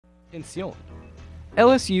Atención.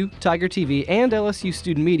 LSU, Tiger TV, and LSU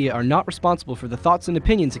Student Media are not responsible for the thoughts and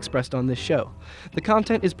opinions expressed on this show. The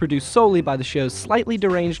content is produced solely by the show's slightly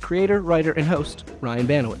deranged creator, writer, and host, Ryan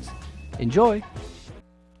Banowitz. Enjoy!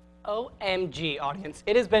 OMG, audience.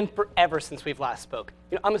 It has been forever since we've last spoke.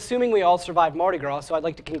 I'm assuming we all survived Mardi Gras, so I'd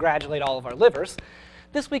like to congratulate all of our livers.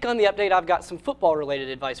 This week on the update, I've got some football-related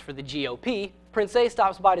advice for the GOP. Prince A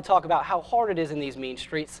stops by to talk about how hard it is in these mean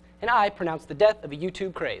streets, and I pronounce the death of a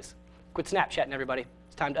YouTube craze. Quit Snapchatting, everybody.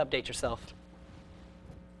 It's time to update yourself.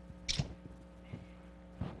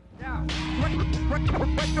 Yeah.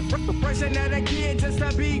 Person that a kid just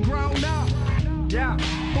to be grown up. Yeah.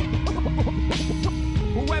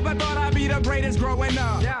 Whoever thought I'd be the greatest growing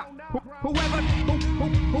up. Yeah. Whoever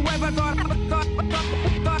thought I'd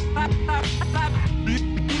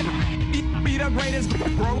be the greatest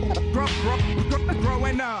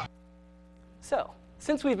growing up. So,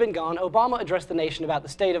 since we've been gone, Obama addressed the nation about the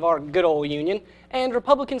state of our good old union, and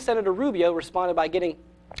Republican Senator Rubio responded by getting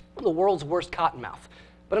the world's worst cottonmouth.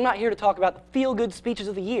 But I'm not here to talk about the feel-good speeches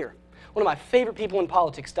of the year. One of my favorite people in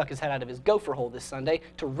politics stuck his head out of his gopher hole this Sunday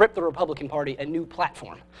to rip the Republican Party a new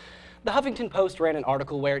platform. The Huffington Post ran an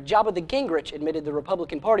article where Jabba the Gingrich admitted the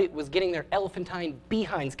Republican Party was getting their elephantine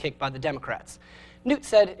behinds kicked by the Democrats. Newt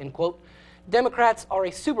said, in quote, "Democrats are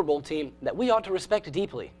a Super Bowl team that we ought to respect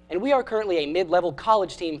deeply, and we are currently a mid-level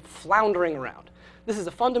college team floundering around. This is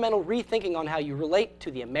a fundamental rethinking on how you relate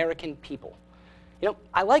to the American people."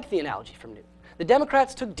 I like the analogy from Newt. The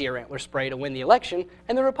Democrats took deer antler spray to win the election,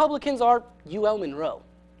 and the Republicans are UL Monroe.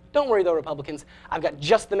 Don't worry though, Republicans. I've got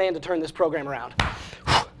just the man to turn this program around.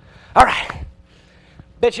 All right.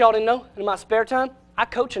 Bet y'all didn't know, in my spare time, I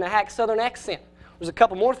coach in a hack Southern accent. There's a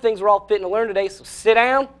couple more things we're all fitting to learn today, so sit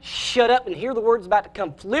down, shut up, and hear the words about to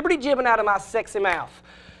come flibberty-gibbing out of my sexy mouth.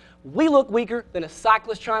 We look weaker than a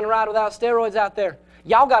cyclist trying to ride without steroids out there.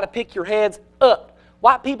 Y'all got to pick your heads up.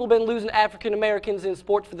 White people have been losing African Americans in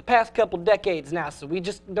sports for the past couple decades now, so we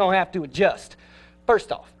just don't have to adjust.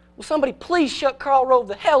 First off, will somebody please shut Karl Rove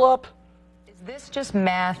the hell up? Is this just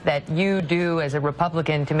math that you do as a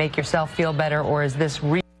Republican to make yourself feel better, or is this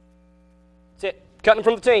real? That's it. Cutting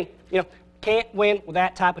from the team. Can't win with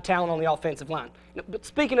that type of talent on the offensive line. But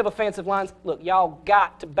speaking of offensive lines, look, y'all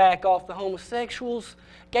got to back off the homosexuals.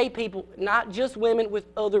 Gay people, not just women with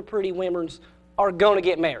other pretty women's, are going to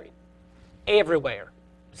get married. Everywhere.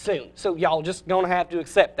 Soon. So y'all just going to have to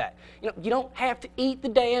accept that. You don't have to eat the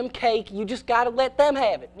damn cake. You just got to let them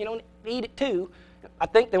have it. Eat it too. I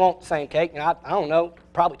think they want the same cake. I don't know.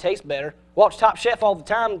 Probably tastes better. Watch Top Chef all the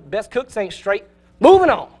time. Best cooks ain't straight. Moving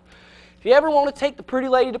on. If you ever want to take the pretty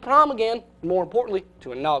lady to prom again, more importantly,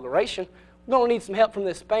 to inauguration, we're going to need some help from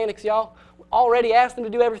the Hispanics, y'all. We already asked them to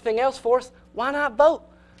do everything else for us. Why not vote?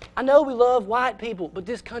 I know we love white people, but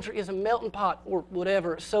this country is a melting pot or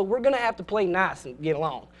whatever, so we're going to have to play nice and get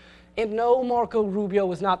along. And no, Marco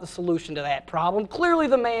Rubio is not the solution to that problem. Clearly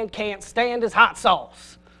the man can't stand his hot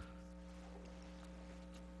sauce.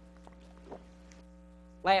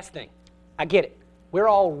 Last thing, I get it. We're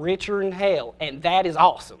all richer than hell, and that is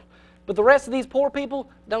awesome. But the rest of these poor people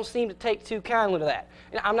don't seem to take too kindly to that.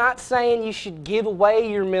 And I'm not saying you should give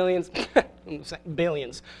away your millions,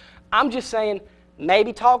 billions. I'm just saying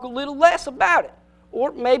maybe talk a little less about it.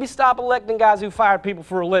 Or maybe stop electing guys who fired people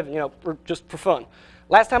for a living, just for fun.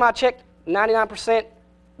 Last time I checked, 99%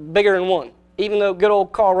 bigger than one, even though good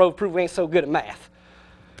old Karl Rove proved we ain't so good at math.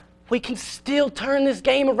 We can still turn this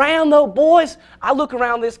game around though, boys. I look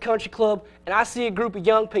around this country club and I see a group of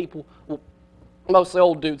young people, mostly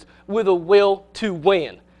old dudes, with a will to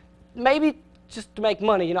win. Maybe just to make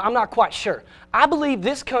money, I'm not quite sure. I believe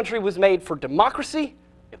this country was made for democracy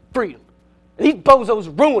and freedom. And these bozos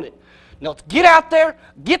ruin it. Now let's get out there,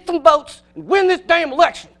 get some votes, and win this damn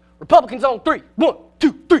election. Republicans on 3. 1,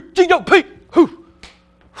 2, 3, GOP! Whew.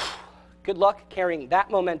 Good luck carrying that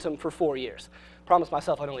momentum for 4 years. Promise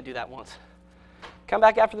myself I'd only do that once. Come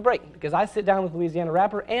back after the break, because I sit down with Louisiana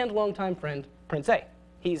rapper and longtime friend Prince A.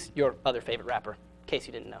 He's your other favorite rapper, in case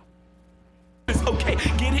you didn't know. It's okay,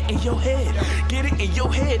 get it in your head. Get it in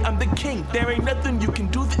your head, I'm the king. There ain't nothing you can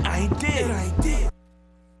do that I did.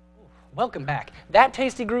 Welcome back. That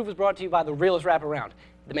tasty groove was brought to you by the realest rapper around,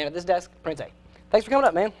 the man at this desk, Prince A. Thanks for coming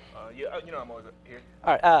up, man. I'm always here.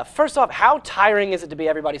 All right, first off, how tiring is it to be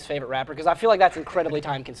everybody's favorite rapper? Because I feel like that's incredibly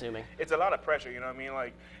time-consuming. It's a lot of pressure, you know what I mean?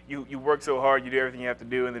 Like, you work so hard, you do everything you have to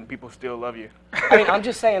do, and then people still love you. I'm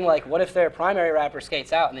just saying, what if their primary rapper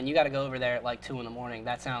skates out, and then you got to go over there at 2 in the morning?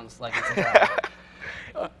 That sounds like it's a problem.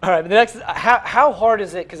 All right, but the next, how hard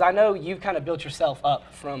is it, because I know you've kind of built yourself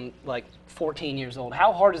up from, 14 years old.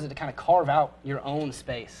 How hard is it to kind of carve out your own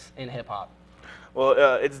space in hip-hop? Well,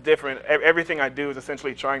 it's different. Everything I do is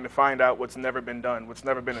essentially trying to find out what's never been done, what's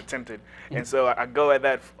never been attempted. And so I go at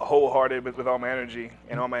that wholehearted with all my energy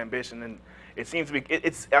and all my ambition. And it seems to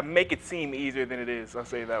be, I make it seem easier than it is. I'll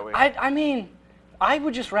say it that way. I mean, I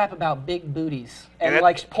would just rap about big booties and And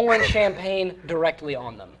like pouring champagne directly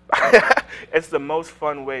on them. It's the most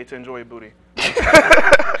fun way to enjoy booty.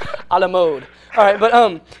 A la mode. All right,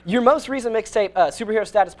 but your most recent mixtape, Superhero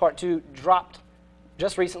Status Part 2, dropped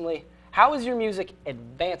just recently. How is your music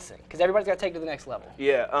advancing? Because everybody's got to take it to the next level.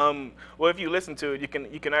 Yeah. Well, if you listen to it, you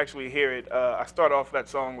can actually hear it. I start off that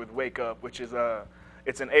song with "Wake Up," which is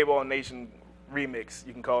it's an AWOL Nation remix,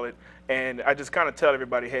 you can call it. And I just kind of tell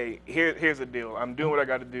everybody, hey, here's the deal. I'm doing what I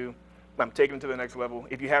got to do. I'm taking it to the next level.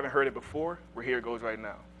 If you haven't heard it before, here it goes right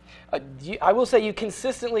now. I will say you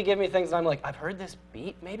consistently give me things that I'm like, I've heard this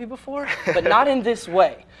beat maybe before, but not in this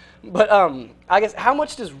way. But I guess, how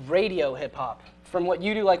much does radio hip hop, from what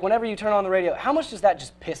you do, like whenever you turn on the radio, how much does that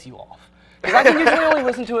just piss you off? Because I can usually only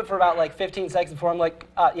listen to it for about like 15 seconds before I'm like,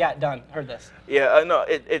 yeah, done, heard this. Yeah, no,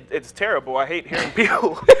 it's terrible. I hate hearing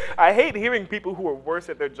people. I hate hearing people who are worse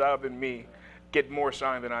at their job than me get more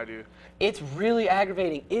shine than I do. It's really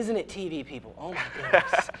aggravating, isn't it, TV people? Oh my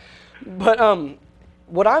goodness. But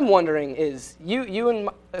what I'm wondering is, you and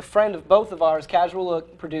a friend of both of ours, Casual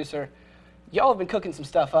Look producer, y'all have been cooking some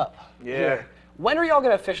stuff up. Yeah. Here. When are y'all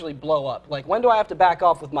gonna officially blow up? Like, when do I have to back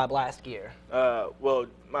off with my blast gear? Well,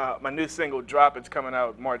 my new single "Drop" it's coming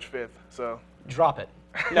out March 5th. So Drop it.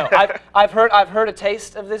 No, I've heard a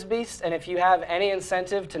taste of this beast, and if you have any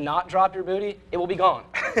incentive to not drop your booty, it will be gone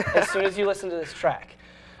as soon as you listen to this track.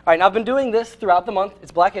 All right, now I've been doing this throughout the month.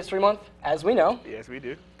 It's Black History Month, as we know. yes, we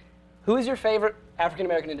do. Who is your favorite African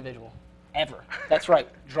American individual ever? That's right,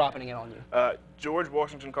 dropping it on you. George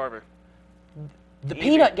Washington Carver. The Easy.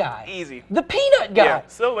 peanut guy. Easy. The peanut guy. Yeah,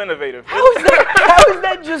 so innovative. How is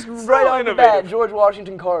that just right on the bat, innovative. George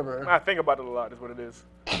Washington Carver? I think about it a lot. Is what it is.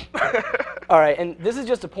 All right, and this is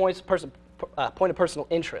just a point of personal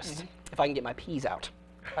interest. If I can get my P's out,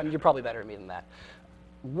 you're probably better at me than that.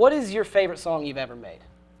 What is your favorite song you've ever made?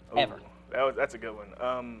 Ever? That's a good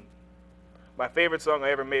one. My favorite song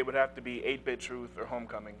I ever made would have to be 8-Bit Truth or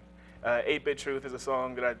Homecoming. 8-Bit Truth is a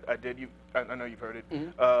song that I did. I know you've heard it.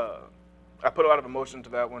 I put a lot of emotion into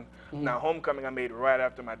that one. Now, Homecoming I made right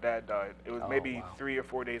after my dad died. It was maybe 3 or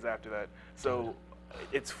 4 days after that. So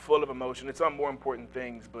it's full of emotion. It's on more important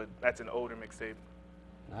things, but that's an older mixtape.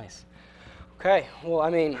 Nice. Okay, well, I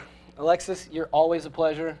mean, Alexis, you're always a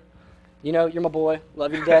pleasure. You know, you're my boy.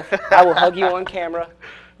 Love you to death. I will hug you on camera.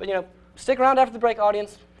 But, you know, stick around after the break,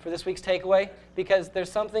 audience, for this week's takeaway, because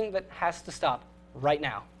there's something that has to stop right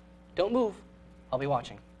now. Don't move. I'll be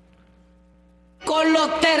watching. Con los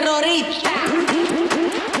terroristas.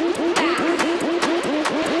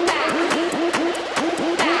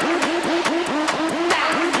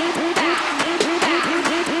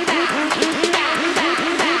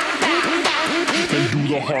 And do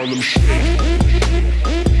the Harlem Shake.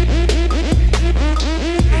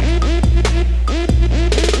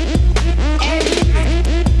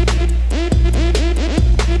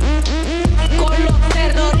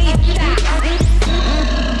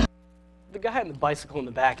 The guy on the bicycle in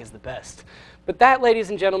the back is the best. But that, ladies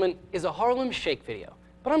and gentlemen, is a Harlem Shake video.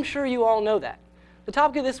 But I'm sure you all know that. The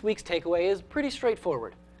topic of this week's takeaway is pretty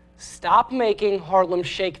straightforward. Stop making Harlem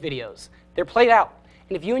Shake videos. They're played out.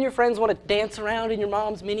 And if you and your friends want to dance around in your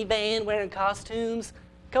mom's minivan wearing costumes,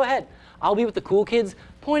 go ahead. I'll be with the cool kids,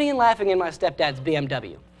 pointing and laughing in my stepdad's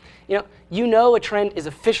BMW. You know a trend is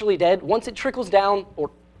officially dead once it trickles down, or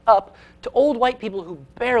up, to old white people who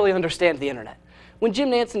barely understand the internet. When Jim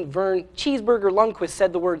Nantz and Vern Cheeseburger Lundquist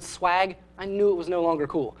said the word swag, I knew it was no longer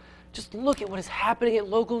cool. Just look at what is happening at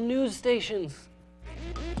local news stations.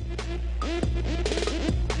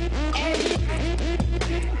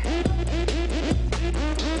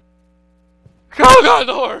 Oh God,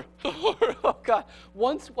 the horror, oh God.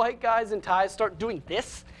 Once white guys in ties start doing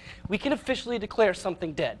this, we can officially declare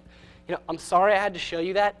something dead. I'm sorry I had to show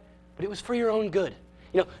you that, but it was for your own good.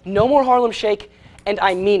 No more Harlem Shake, and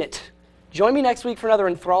I mean it. Join me next week for another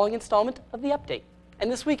enthralling installment of The Update. And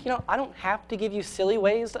this week, I don't have to give you silly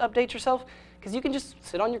ways to update yourself, because you can just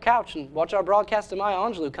sit on your couch and watch our broadcast of Maya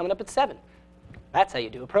Angelou coming up at 7. That's how you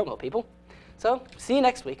do a promo, people. So, see you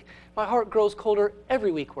next week. My heart grows colder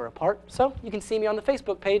every week we're apart, so you can see me on the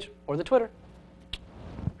Facebook page or the Twitter.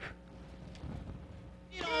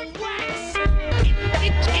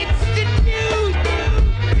 It